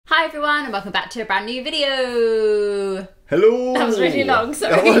Hi everyone and welcome back to a brand new video. Hello. That was really long,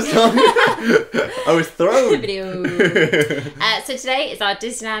 sorry. That was long. I was thrown. Video. So today is our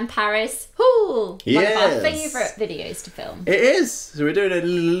Disneyland Paris haul. Yes. One of our favourite videos to film. It is. So we're doing a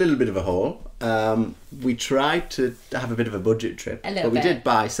little bit of a haul. We tried to have a bit of a budget trip, but we did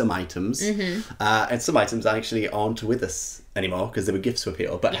buy some items. And some items actually aren't with us anymore because they were gifts for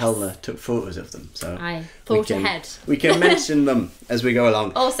people, but Helena took photos of them. So I thought ahead. We can mention them as we go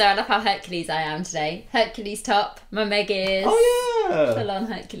along. Also, I love how Hercules I am today. Hercules top, my Meg is. Oh yeah. Full on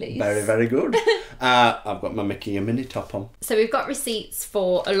Hercules. Very, very good. I've got my Mickey and Minnie top on. So we've got receipts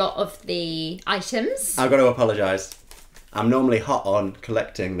for a lot of the items. I've got to apologise. I'm normally hot on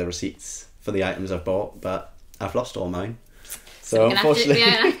collecting the receipts for the items I've bought, but I've lost all mine. So unfortunately,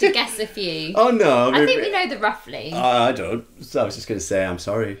 we're gonna have to guess a few. Oh no! I think we know them roughly. I don't. So I was just going to say I'm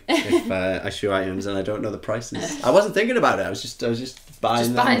sorry if I show items and I don't know the prices. I wasn't thinking about it. I was just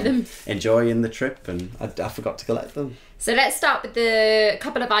buying them, enjoying the trip, and I forgot to collect them. So let's start with the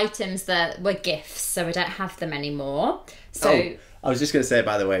couple of items that were gifts. So we don't have them anymore. So. Oh. I was just going to say,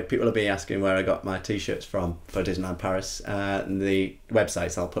 by the way, people will be asking where I got my t-shirts from for Disneyland Paris. And the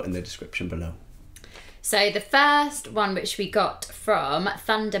websites I'll put in the description below. So the first one which we got from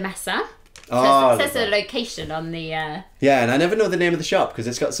Thunder Mesa. Oh, it says the location on the... Yeah, and I never know the name of the shop because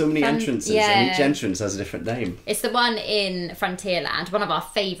it's got so many entrances and each entrance has a different name. It's the one in Frontierland, one of our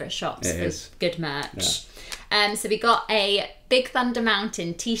favourite shops for good merch. Yeah. So we got a Big Thunder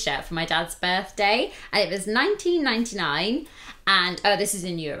Mountain t-shirt for my dad's birthday and it was $19.99 and this is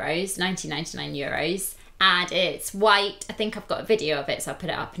in euros, 19.99 euros, and it's white. I think I've got a video of it, so I'll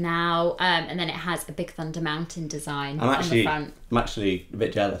put it up now. And then it has a Big Thunder Mountain design on the front. I'm actually a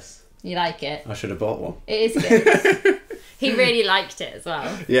bit jealous. You like it? I should have bought one. It is good. He really liked it as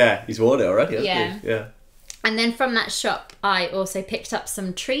well. Yeah, he's worn it already, hasn't he? Yeah. And then from that shop, I also picked up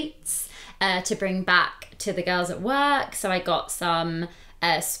some treats to bring back to the girls at work. So I got some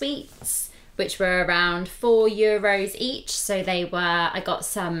sweets, which were around €4 each. So I got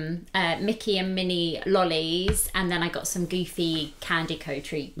some Mickey and Minnie lollies, and then I got some Goofy Candy Co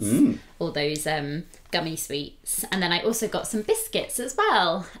treats, all those gummy sweets. And then I also got some biscuits as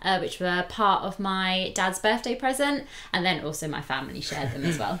well, which were part of my dad's birthday present. And then also my family shared them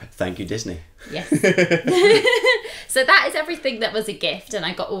as well. Thank you, Disney. Yes. So that is everything that was a gift, and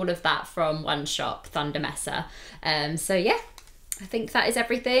I got all of that from one shop, Thunder Mesa. So yeah, I think that is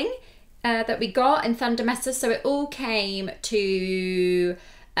everything that we got in Thunder Mesa. So it all came to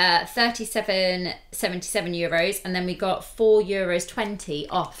 €37.77, and then we got €4.20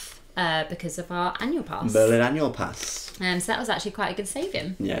 off because of our annual pass. Berlin annual pass. So that was actually quite a good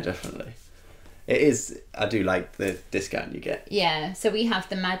saving. Yeah, definitely. It is. I do like the discount you get. Yeah, so we have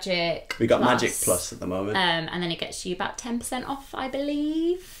the Magic We got Plus, Magic Plus at the moment. and then it gets you about 10% off, I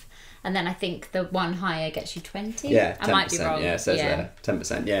believe. And then I think the one higher gets you 20. Yeah, 10%. I might be wrong. Yeah, it says there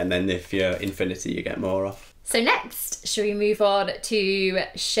 10%. Yeah, and then if you're Infinity, you get more off. So next, shall we move on to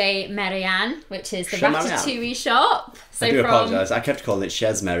Chez Marianne, which is the Chez Ratatouille shop. So I do apologise. I kept calling it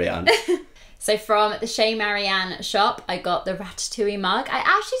Chez Marianne. So from the Chez Marianne shop, I got the Ratatouille mug. I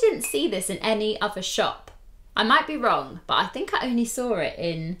actually didn't see this in any other shop. I might be wrong, but I think I only saw it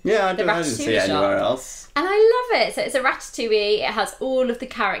in the Ratatouille didn't see it anywhere else. And I love it. So it's a Ratatouille. It has all of the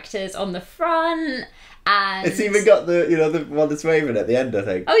characters on the front. And it's even got the one that's waving at the end, I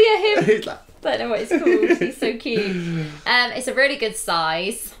think. Oh yeah, him. He's like... I don't know what it's called. He's so cute. It's a really good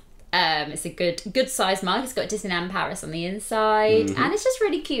size. It's a good size mug. It's got Disneyland Paris on the inside, and it's just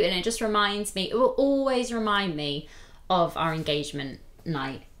really cute. And it just reminds me. It will always remind me of our engagement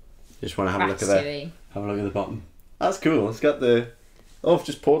night. You just want to have a look at the bottom. That's cool. It's got the. Oh, I've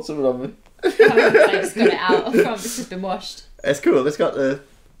just poured something on me. I just got it out. I promise it's just been washed. It's cool. It's got the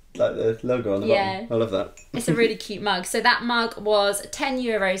logo on the bottom. I love that. It's a really cute mug. So that mug was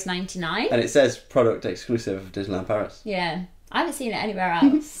 €10.99. And it says product exclusive of Disneyland Paris. Yeah. I haven't seen it anywhere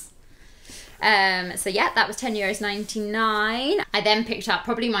else. So yeah, that was €10.99. I then picked up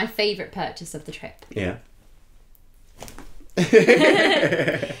probably my favourite purchase of the trip. Yeah.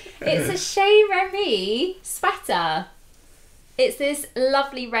 It's a Chez Remy sweater. It's this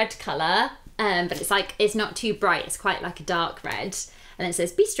lovely red colour, but it's not too bright. It's quite like a dark red. And it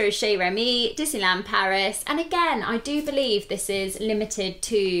says Bistro Chez Remy, Disneyland Paris. And again, I do believe this is limited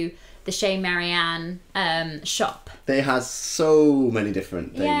to the Chez Marianne shop. It has so many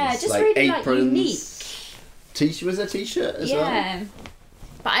different things. Yeah, just like really aprons. Unique. Was a t-shirt as well? Yeah.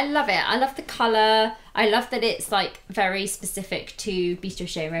 But I love it. I love the colour. I love that it's like very specific to Bistro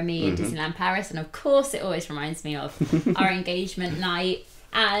Chez Remy in Disneyland Paris. And of course, it always reminds me of our engagement night.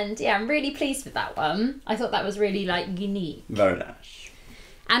 And yeah, I'm really pleased with that one. I thought that was really like unique. Very nice.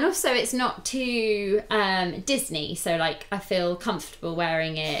 And also it's not too Disney, so like I feel comfortable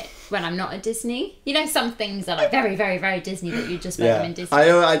wearing it when I'm not at Disney. You know, some things are like very, very, very Disney that you just wear them in Disney.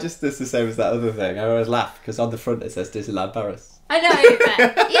 It's the same as that other thing. I always laugh because on the front it says Disneyland Paris. I know,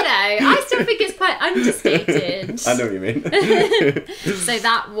 but you know, I still think it's quite understated. I know what you mean. So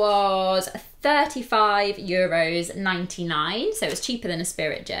that was €35.99, so it was cheaper than a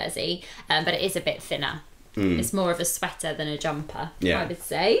Spirit jersey, but it is a bit thinner. It's more of a sweater than a jumper, I would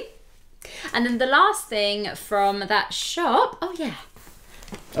say. And then the last thing from that shop, oh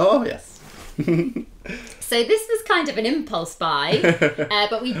yes. So this was kind of an impulse buy,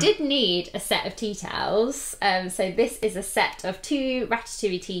 but we did need a set of tea towels. So this is a set of 2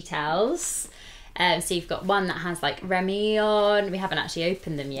 Ratatouille tea towels. So you've got one that has like Remy on. We haven't actually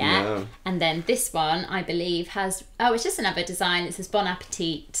opened them yet. No. And then this one, I believe, has... Oh, it's just another design. It says Bon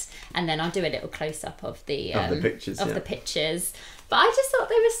Appetit. And then I'll do a little close-up of the pictures. The pictures. But I just thought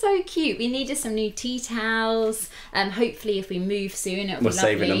they were so cute. We needed some new tea towels. Hopefully, if we move soon, it'll be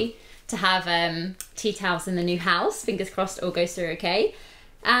lovely to have tea towels in the new house. Fingers crossed it all goes through okay.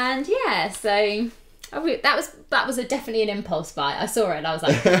 And yeah, so... that was definitely an impulse buy. I saw it and I was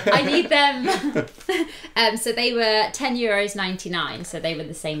like, I need them. So they were €10.99, so they were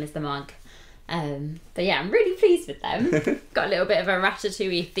the same as the mug. But yeah, I'm really pleased with them. Got a little bit of a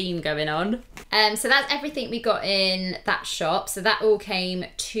Ratatouille theme going on. So that's everything we got in that shop. So that all came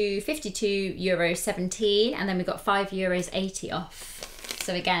to €52.17, and then we got €5.80 off.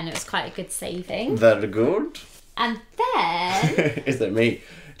 So again, it was quite a good saving. Very good. And then... Is that me?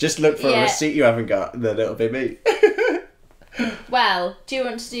 Just look for a receipt you haven't got, then it'll be me. Well, do you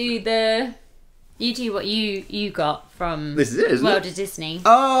want to do the... You do what you got from this is it, isn't World it? of Disney.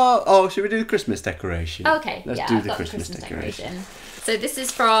 Oh, should we do the Christmas decoration? Okay, Let's do the Christmas decoration. So this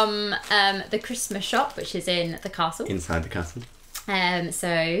is from the Christmas shop, which is in the castle. Inside the castle.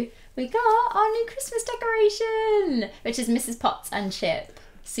 So we got our new Christmas decoration, which is Mrs. Potts and Chip.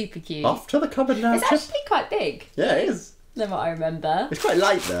 Super cute. Off to the cupboard now, It's actually quite big. Yeah, it is. Than what I remember. It's quite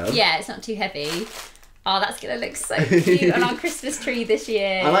light though. Yeah, it's not too heavy. Oh, that's going to look so cute on our Christmas tree this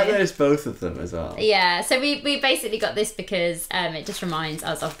year. I like that it's both of them as well. Yeah, so we basically got this because it just reminds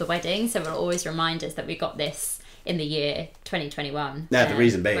us of the wedding. So it'll always remind us that we got this in the year 2021. Yeah, the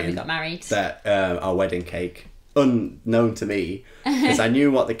reason being when we got married. That our wedding cake, unknown to me, because I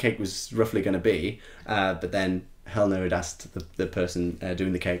knew what the cake was roughly going to be, but then Helena had asked the person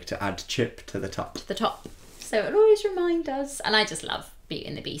doing the cake to add Chip to the top. To the top. So it'll always remind us. And I just love Beauty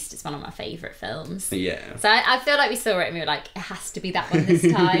and the Beast. It's one of my favourite films. Yeah. So I feel like we saw it and we were like, it has to be that one this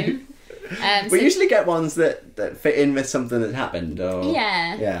time. We usually get ones that fit in with something that happened. Or...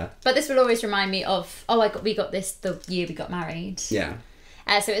 Yeah. But this will always remind me of, we got this the year we got married. Yeah.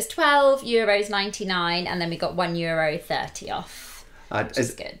 So it was €12.99, and then we got €1.30 off, which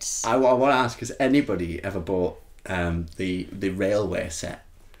is good. I want to ask, has anybody ever bought the railway set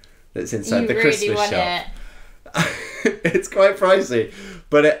that's inside the Christmas shop? It's quite pricey,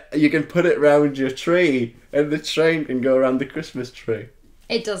 but you can put it round your tree and the train can go around the Christmas tree.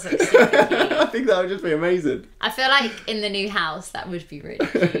 It does look super cute. I think that would just be amazing. I feel like in the new house that would be really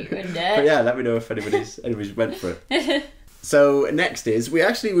cute, wouldn't it? But yeah, let me know if anybody's went for it. So next is, we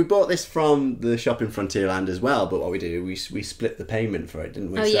bought this from the shop in Frontierland as well, but what we did, we split the payment for it,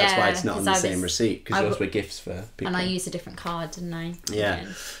 didn't we? Oh, so that's why it's not on the same receipt, because those were gifts for people. And I used a different card, didn't I? Yeah.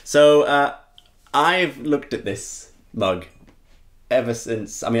 So I've looked at this mug ever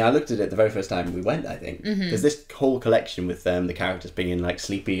since. I mean, I looked at it the very first time we went, I think. Mm-hmm. There's this whole collection with the characters being like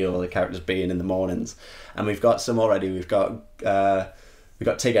sleepy, or the characters being in the mornings, and we've got some already. We've got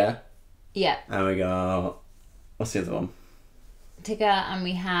Tigger. Yeah. And we got, what's the other one? Tigger, and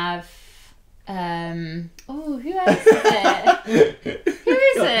we have who else is it? Who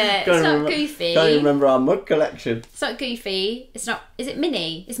is it? It's not Goofy. Can't even remember our mug collection. It's not Goofy. It's not. Is it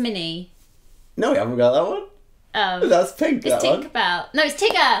Minnie? It's Minnie. No, we haven't got that one. Oh. That's Pink, it's that Tinkerbell. No, it's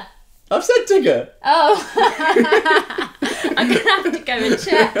Tigger. I've said Tigger. Oh. I'm going to have to go and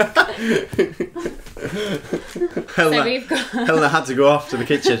check. Helena had to go off to the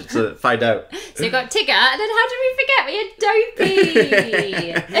kitchen to find out. So we've got Tigger, and then how did we forget we had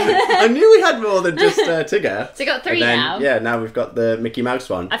Dopey? I knew we had more than just Tigger. So we've got 3 now. Yeah, now we've got the Mickey Mouse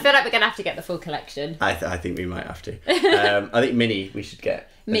one. I feel like we're going to have to get the full collection. I think we might have to. I think Minnie we should get.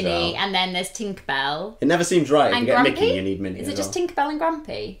 Minnie, well. And then there's Tinkerbell. It never seems right. And if you get Grumpy? Mickey, you need Minnie. Is it just Tinkerbell and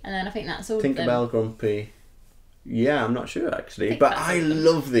Grumpy? And then I think that's all Tinkerbell, of them. Grumpy. Yeah, I'm not sure actually, but I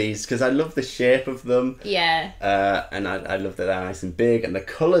love these because I love the shape of them. Yeah. And I love that they're nice and big, and the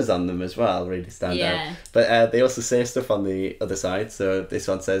colours on them as well really stand out. But they also say stuff on the other side. So this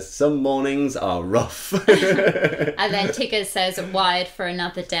one says, "Some mornings are rough." And then Tigger says, "Wired for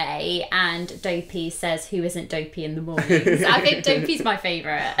another day," and Dopey says, "Who isn't dopey in the mornings?" I think Dopey's my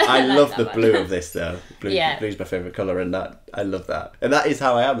favourite. I love the blue of this though. Blue's my favourite colour, and I love that. And that is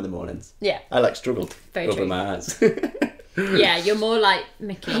how I am in the mornings. Yeah. I like struggled Very over true. my eyes. Yeah, you're more like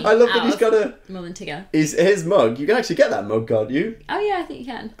Mickey. I love that he's got more than Tigger. His mug. You can actually get that mug, can't you? Oh yeah, I think you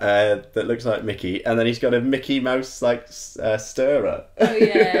can. That looks like Mickey, and then he's got a Mickey Mouse like stirrer. Oh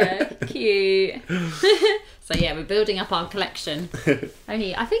yeah, cute. So yeah, we're building up our collection.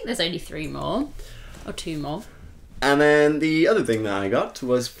 I think there's only 3 more, or 2 more. And then the other thing that I got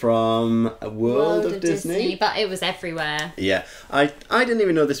was from World of Disney. But it was everywhere. Yeah, I didn't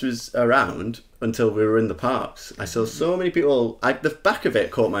even know this was around until we were in the parks. I saw so many people. The back of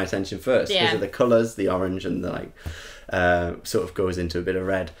it caught my attention first because of the colours, the orange and the sort of goes into a bit of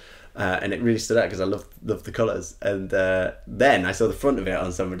red. And it really stood out because I love the colours. And then I saw the front of it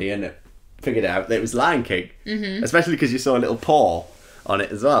on somebody and figured out that it was Lion King. Mm-hmm. Especially because you saw a little paw on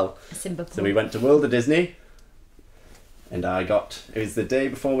it as well. A Simba paw. So we went to World of Disney. And it was the day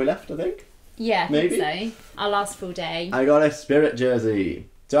before we left, I think. Yeah, I think so. Our last full day. I got a Spirit jersey.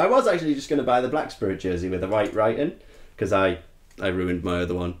 So I was actually just going to buy the black Spirit jersey with the white writing, because I ruined my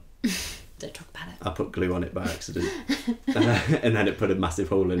other one. Don't talk about it. I put glue on it by accident. And then it put a massive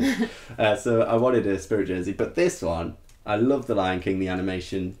hole in it. So I wanted a Spirit jersey. But this one, I love the Lion King, the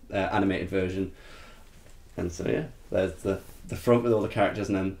animated version. And so yeah, there's the front with all the characters,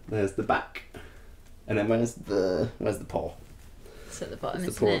 and then there's the back. And then where's the paw? It's at the bottom,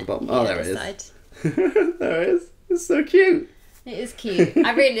 it's isn't the paw it? at the bottom. Yeah, Oh, there it is. There it is. It's so cute. It is cute.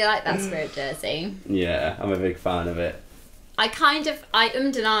 I really like that Spirit jersey. Yeah, I'm a big fan of it. I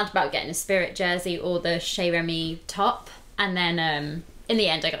ummed and ahed about getting a Spirit jersey or the Chez Remy top, and then in the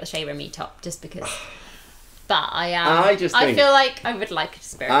end I got the Chez Remy top just because. But I feel like I would like a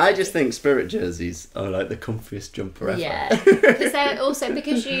Spirit jersey. I just think Spirit jerseys are like the comfiest jumper ever. Yeah, because they're also,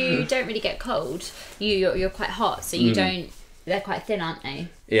 because you don't really get cold, you're quite hot, so you don't. They're quite thin, aren't they?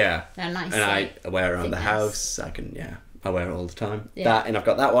 Yeah, they're nice. And I wear around the house. I wear it all the time. Yeah. That, and I've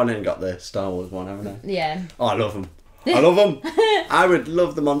got that one and got the Star Wars one, haven't I? Yeah. Oh, I love them. I love them. I would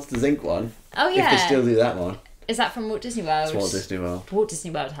love the Monsters Inc. one. Oh yeah. If they still do that one. Is that from Walt Disney World? It's Walt Disney World. Walt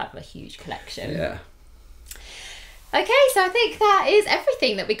Disney World have a huge collection. Yeah. Okay, so I think that is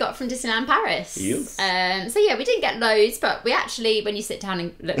everything that we got from Disneyland Paris. Yes. So yeah, we didn't get loads, but we actually, when you sit down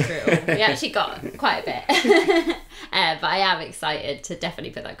and look through it all, we actually got quite a bit. But I am excited to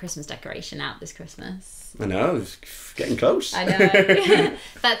definitely put that Christmas decoration out this Christmas. I know, it's getting close. I know.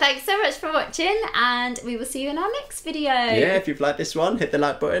 But thanks so much for watching, and we will see you in our next video. Yeah, if you've liked this one, hit the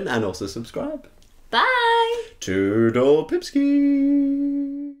like button and also subscribe. Bye. Toodle Pipski.